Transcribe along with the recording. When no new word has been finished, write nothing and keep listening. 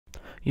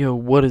Yo,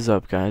 what is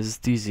up, guys? It's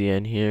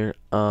DZN here.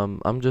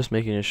 I'm just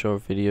making a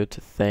short video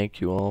to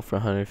thank you all for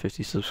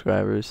 150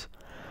 subscribers.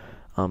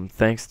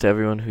 Thanks to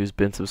everyone who's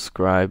been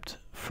subscribed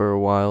for a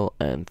while,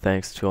 and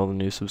thanks to all the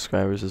new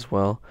subscribers as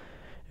well.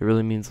 It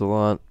really means a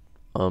lot.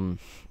 Um,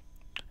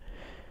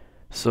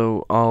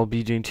 so I'll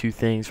be doing two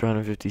things for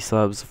 150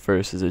 subs. The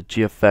first is a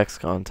GFX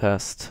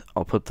contest.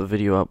 I'll put the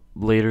video up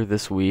later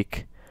this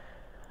week.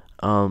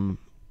 Um,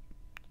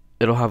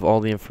 It'll have all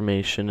the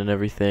information and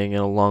everything,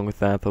 and along with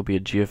that there'll be a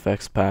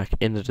GFX pack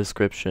in the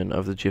description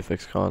of the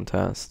GFX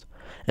contest,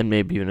 and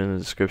maybe even in the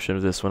description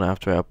of this one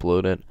after I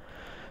upload it.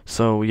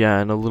 So yeah,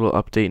 and a little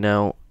update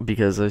now,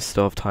 because I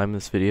still have time in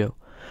this video.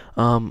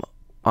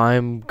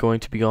 I'm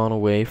going to be gone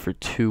away for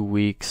 2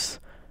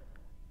 weeks,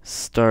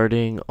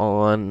 starting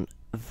on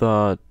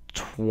the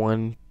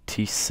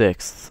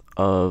 26th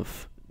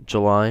of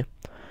July,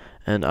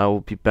 and I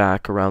will be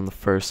back around the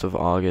 1st of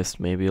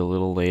August, maybe a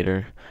little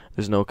later.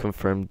 There's no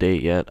confirmed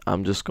date yet.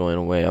 I'm just going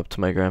away up to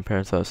my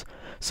grandparents' house.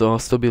 So I'll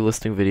still be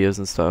listing videos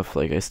and stuff.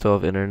 Like, I still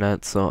have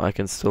internet, so I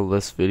can still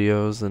list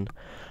videos, and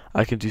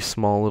I can do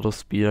small little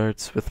speed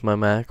arts with my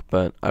Mac,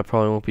 but I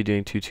probably won't be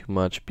doing too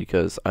much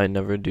because I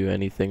never do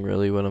anything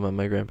really when I'm at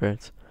my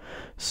grandparents'.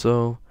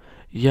 So,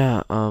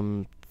 yeah,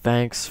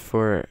 thanks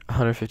for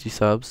 150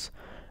 subs,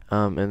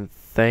 and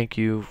thank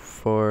you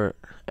for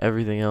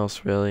everything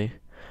else, really.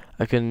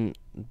 I couldn't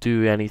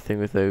do anything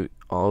without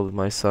all of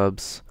my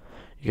subs.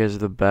 You guys are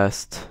the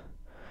best.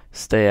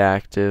 Stay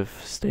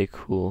active, stay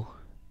cool.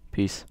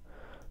 Peace.